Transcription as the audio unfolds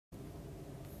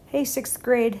Hey, 6th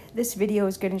grade, this video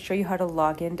is going to show you how to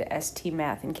log into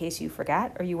STMath in case you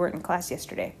forgot or you weren't in class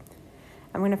yesterday.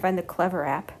 I'm going to find the Clever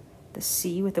app, the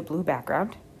C with the blue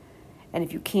background, and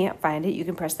if you can't find it, you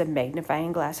can press the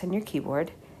magnifying glass on your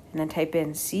keyboard and then type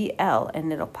in CL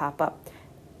and it'll pop up.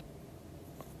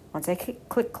 Once I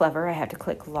click Clever, I have to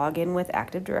click Login with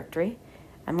Active Directory.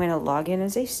 I'm going to log in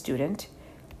as a student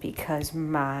because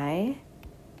my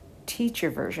teacher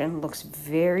version looks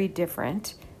very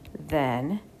different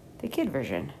than the kid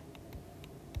version.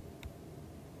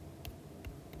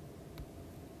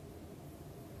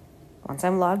 Once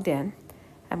I'm logged in,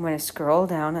 I'm going to scroll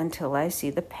down until I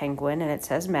see the penguin and it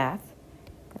says math.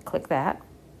 I click that.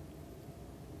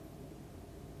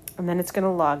 And then it's going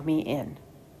to log me in.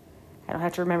 I don't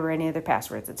have to remember any other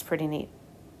passwords. It's pretty neat.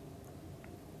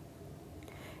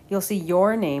 You'll see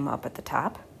your name up at the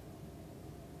top.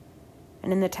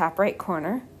 And in the top right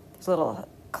corner, there's a little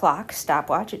clock,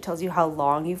 stopwatch. It tells you how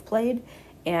long you've played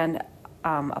and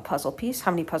a puzzle piece,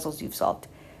 how many puzzles you've solved.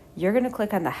 You're going to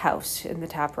click on the house in the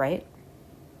top right.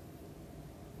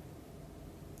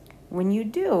 When you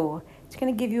do, it's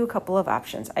going to give you a couple of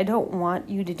options. I don't want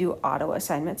you to do auto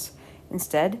assignments.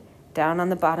 Instead, down on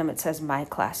the bottom it says My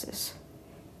Classes.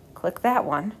 Click that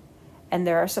one, and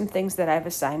there are some things that I've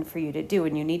assigned for you to do,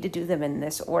 and you need to do them in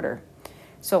this order.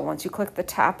 So once you click the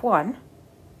top one,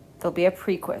 there'll be a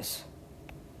pre-quiz.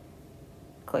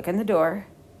 Click on the door,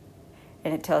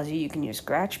 and it tells you you can use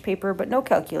scratch paper, but no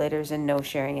calculators and no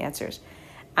sharing answers.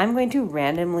 I'm going to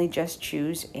randomly just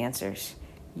choose answers.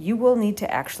 You will need to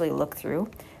actually look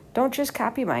through. Don't just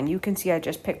copy mine. You can see I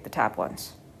just picked the top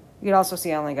ones. You can also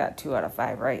see I only got 2 out of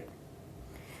 5 right.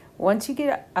 Once you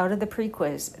get out of the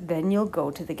pre-quiz, then you'll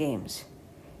go to the games.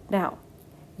 Now,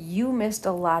 you missed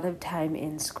a lot of time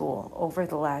in school over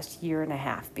the last year and a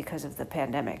half because of the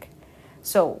pandemic.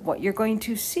 So what you're going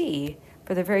to see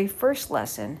for the very first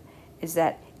lesson is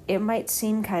that it might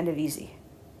seem kind of easy,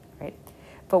 right?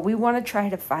 But we want to try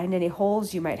to find any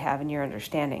holes you might have in your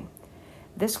understanding.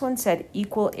 This one said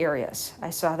equal areas.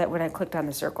 I saw that when I clicked on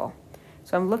the circle.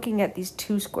 So I'm looking at these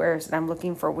 2 squares and I'm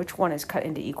looking for which one is cut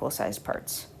into equal sized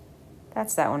parts.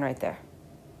 That's that one right there.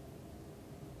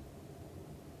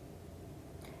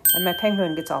 And my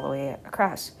penguin gets all the way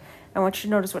across. I want you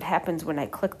to notice what happens when I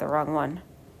click the wrong one.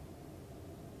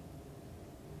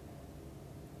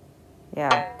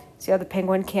 Yeah, see how the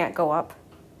penguin can't go up,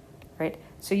 right?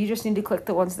 So you just need to click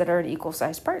the ones that are in equal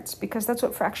sized parts because that's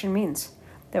what fraction means,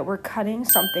 that we're cutting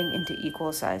something into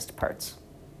equal sized parts.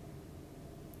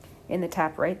 In the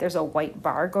top right, there's a white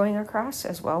bar going across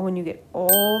as well. When you get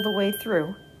all the way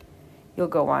through, you'll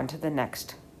go on to the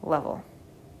next level.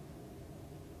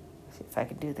 See if I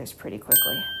can do this pretty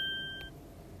quickly.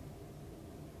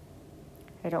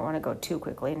 I don't want to go too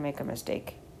quickly and make a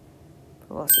mistake,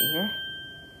 but we'll see here.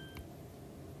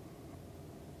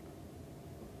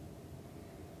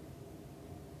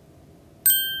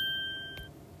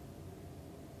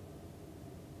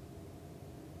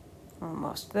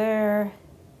 Almost there.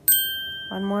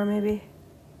 One more maybe.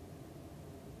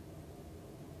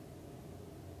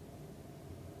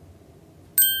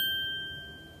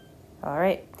 All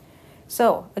right.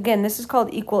 So again, this is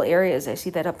called equal areas. I see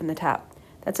that up in the top.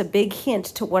 That's a big hint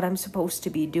to what I'm supposed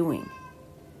to be doing.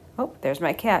 Oh, there's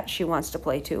my cat. She wants to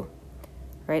play too,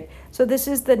 right? So this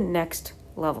is the next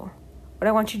level. What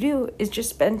I want you to do is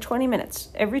just spend 20 minutes.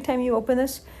 Every time you open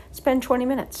this, spend 20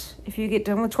 minutes. If you get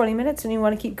done with 20 minutes and you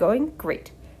want to keep going,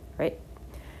 great, right?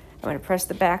 I'm going to press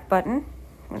the back button.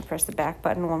 I'm going to press the back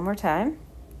button one more time,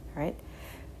 all right?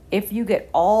 If you get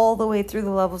all the way through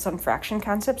the levels on fraction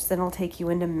concepts, then it'll take you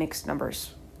into mixed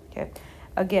numbers, okay?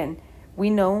 Again, we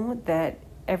know that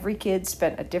every kid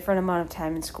spent a different amount of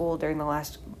time in school during the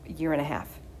last year and a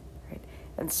half, right?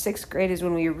 And 6th grade is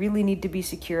when we really need to be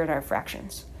secure in our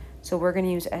fractions. So we're going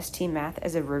to use STMath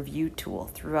as a review tool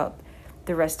throughout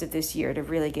the rest of this year to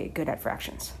really get good at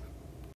fractions.